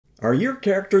Are your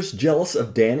characters jealous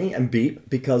of Danny and Beep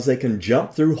because they can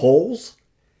jump through holes?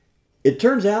 It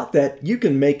turns out that you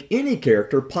can make any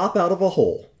character pop out of a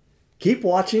hole. Keep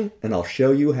watching and I'll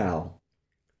show you how.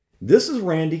 This is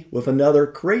Randy with another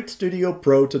Create Studio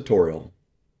Pro tutorial.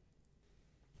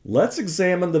 Let's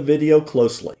examine the video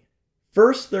closely.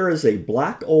 First, there is a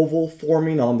black oval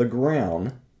forming on the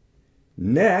ground.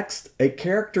 Next, a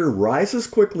character rises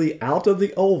quickly out of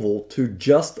the oval to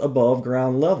just above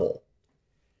ground level.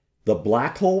 The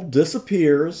black hole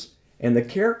disappears and the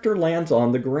character lands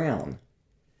on the ground.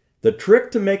 The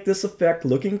trick to make this effect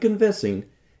looking convincing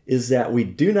is that we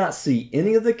do not see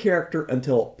any of the character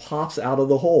until it pops out of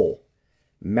the hole.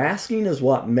 Masking is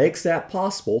what makes that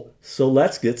possible, so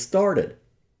let's get started.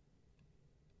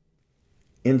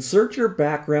 Insert your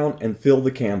background and fill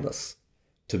the canvas.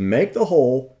 To make the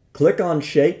hole, click on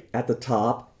Shape at the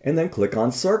top and then click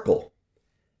on Circle.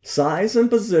 Size and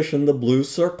position the blue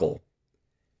circle.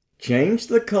 Change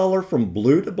the color from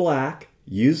blue to black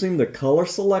using the color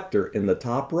selector in the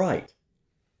top right.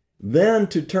 Then,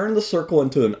 to turn the circle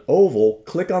into an oval,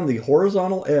 click on the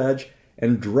horizontal edge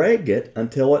and drag it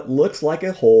until it looks like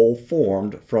a hole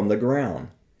formed from the ground.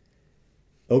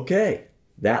 Okay,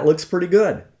 that looks pretty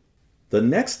good. The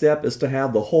next step is to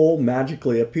have the hole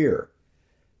magically appear.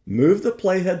 Move the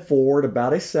playhead forward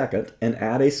about a second and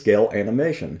add a scale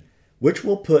animation, which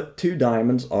will put 2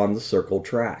 diamonds on the circle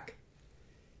track.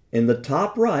 In the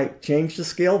top right, change the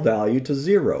scale value to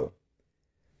 0.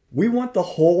 We want the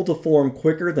hole to form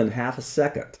quicker than half a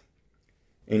second.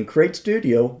 In Create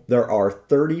Studio, there are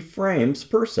 30 frames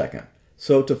per second,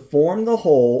 so to form the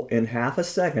hole in half a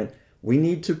second, we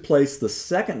need to place the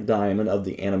second diamond of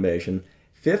the animation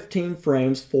 15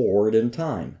 frames forward in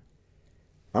time.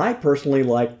 I personally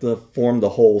like to form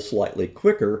the hole slightly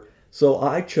quicker, so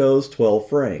I chose 12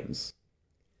 frames.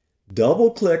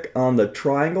 Double-click on the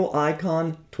triangle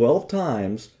icon 12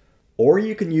 times, or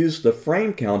you can use the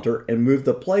frame counter and move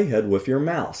the playhead with your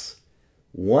mouse.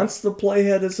 Once the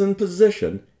playhead is in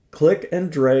position, click and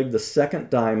drag the second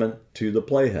diamond to the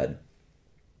playhead.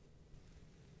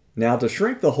 Now to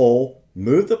shrink the hole,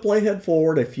 move the playhead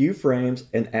forward a few frames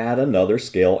and add another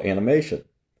scale animation.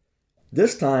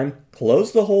 This time,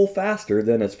 close the hole faster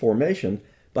than its formation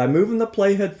by moving the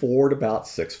playhead forward about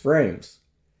 6 frames.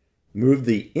 Move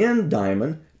the end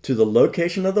diamond to the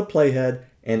location of the playhead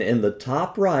and in the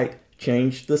top right,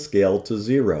 change the scale to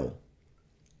 0.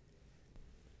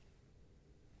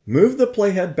 Move the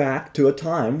playhead back to a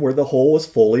time where the hole is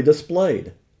fully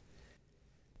displayed.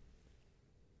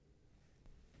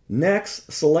 Next,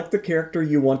 select the character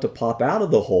you want to pop out of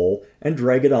the hole and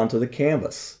drag it onto the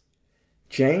canvas.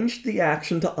 Change the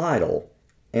action to idle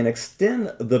and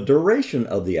extend the duration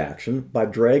of the action by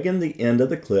dragging the end of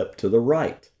the clip to the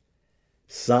right.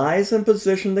 Size and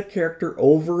position the character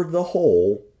over the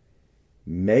hole,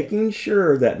 making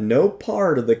sure that no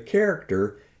part of the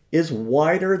character is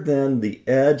wider than the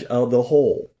edge of the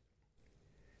hole.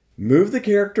 Move the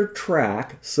character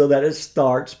track so that it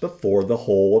starts before the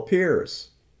hole appears.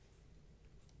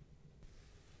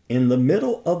 In the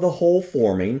middle of the hole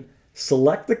forming,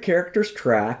 select the character's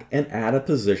track and add a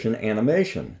position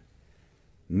animation.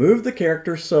 Move the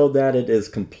character so that it is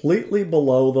completely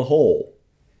below the hole.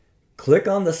 Click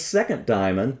on the second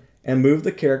diamond and move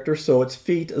the character so its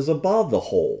feet is above the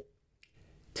hole.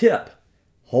 Tip: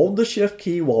 hold the Shift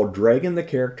key while dragging the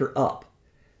character up.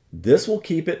 This will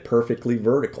keep it perfectly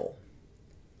vertical.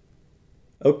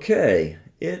 Okay,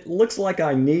 it looks like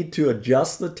I need to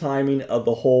adjust the timing of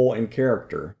the hole and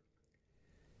character.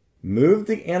 Move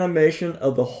the animation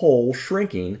of the hole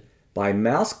shrinking by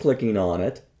mouse clicking on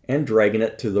it and dragging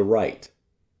it to the right.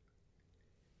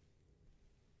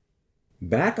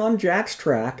 Back on Jack's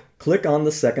track, click on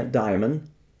the second diamond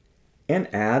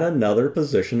and add another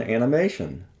position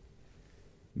animation.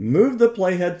 Move the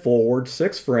playhead forward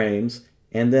 6 frames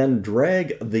and then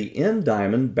drag the end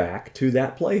diamond back to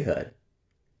that playhead.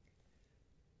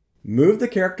 Move the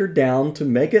character down to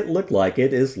make it look like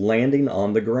it is landing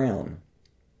on the ground.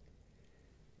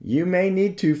 You may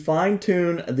need to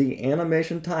fine-tune the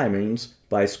animation timings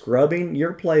by scrubbing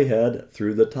your playhead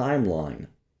through the timeline.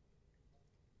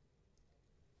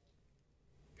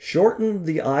 Shorten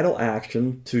the idle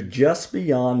action to just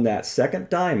beyond that second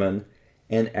diamond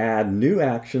and add new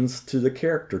actions to the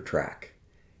character track.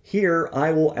 Here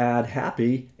I will add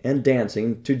happy and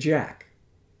dancing to Jack.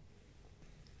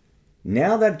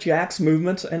 Now that Jack's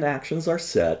movements and actions are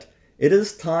set, it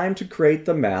is time to create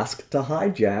the mask to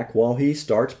hide Jack while he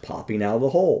starts popping out of the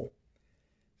hole.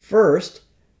 First,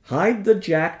 hide the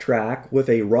Jack track with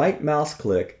a right mouse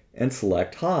click and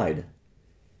select Hide.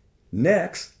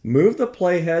 Next, move the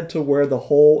playhead to where the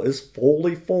hole is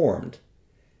fully formed.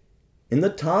 In the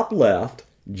top left,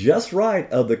 just right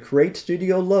of the Create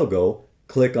Studio logo,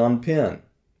 click on Pen.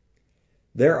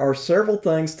 There are several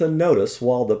things to notice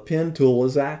while the pen tool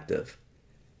is active.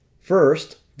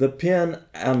 First, the pen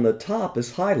on the top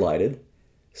is highlighted.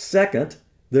 Second,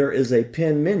 there is a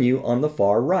pen menu on the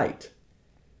far right.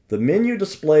 The menu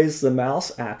displays the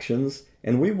mouse actions,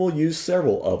 and we will use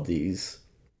several of these.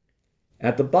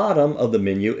 At the bottom of the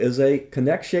menu is a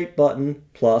Connect Shape button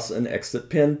plus an Exit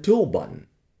Pen Tool button.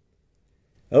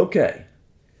 Okay,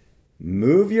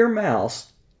 move your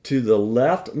mouse to the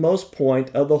leftmost point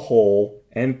of the hole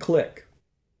and click.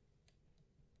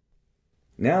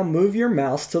 Now move your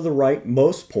mouse to the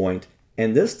rightmost point,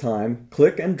 and this time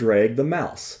click and drag the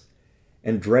mouse.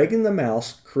 And dragging the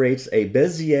mouse creates a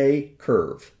Bezier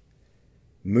curve.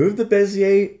 Move the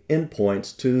Bezier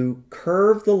endpoints to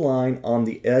curve the line on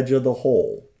the edge of the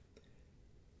hole.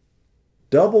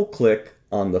 Double-click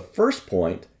on the first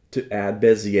point to add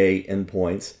Bezier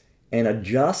endpoints and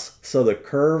adjust so the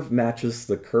curve matches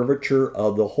the curvature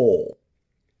of the hole.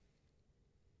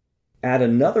 Add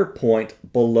another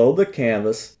point below the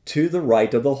canvas to the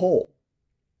right of the hole.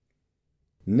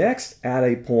 Next, add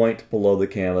a point below the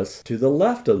canvas to the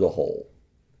left of the hole.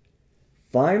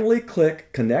 Finally,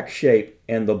 click Connect Shape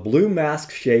and the blue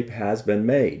mask shape has been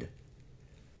made.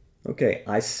 Okay,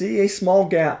 I see a small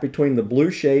gap between the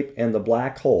blue shape and the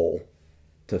black hole.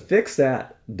 To fix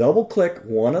that, double-click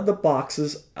one of the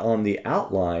boxes on the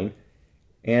outline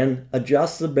and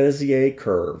adjust the Bezier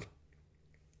curve.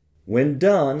 When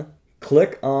done,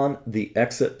 click on the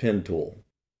Exit Pen tool.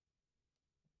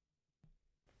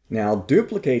 Now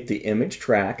duplicate the image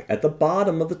track at the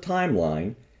bottom of the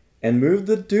timeline and move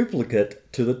the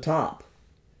duplicate to the top.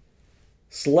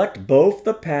 Select both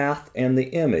the path and the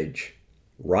image.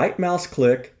 Right mouse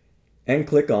click and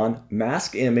click on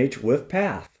Mask Image with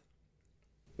Path.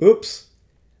 Oops,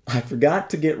 I forgot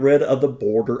to get rid of the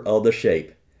border of the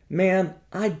shape. Man,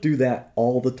 I do that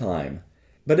all the time,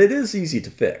 but it is easy to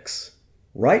fix.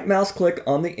 Right mouse click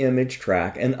on the image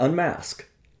track and unmask.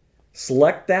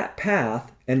 Select that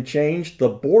path and change the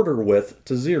border width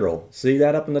to 0. See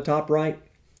that up in the top right?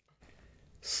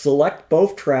 Select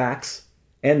both tracks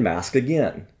and mask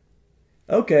again.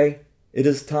 Okay, it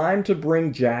is time to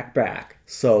bring Jack back.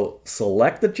 So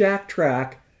select the Jack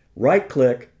track, right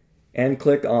click, and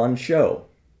click on Show.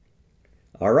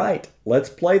 All right, let's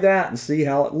play that and see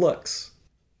how it looks.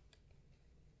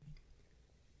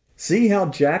 See how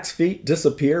Jack's feet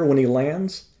disappear when he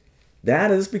lands?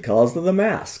 That is because of the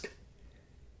mask.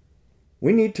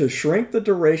 We need to shrink the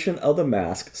duration of the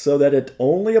mask so that it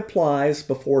only applies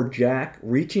before Jack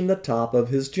reaching the top of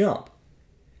his jump.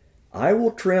 I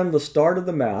will trim the start of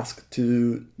the mask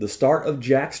to the start of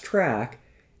Jack's track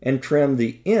and trim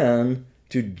the end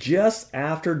to just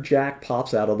after Jack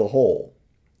pops out of the hole.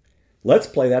 Let's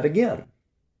play that again.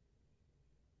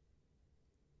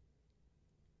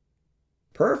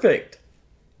 Perfect.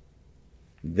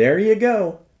 There you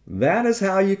go. That is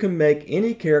how you can make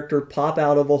any character pop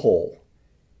out of a hole.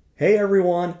 Hey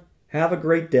everyone, have a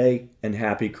great day and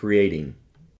happy creating.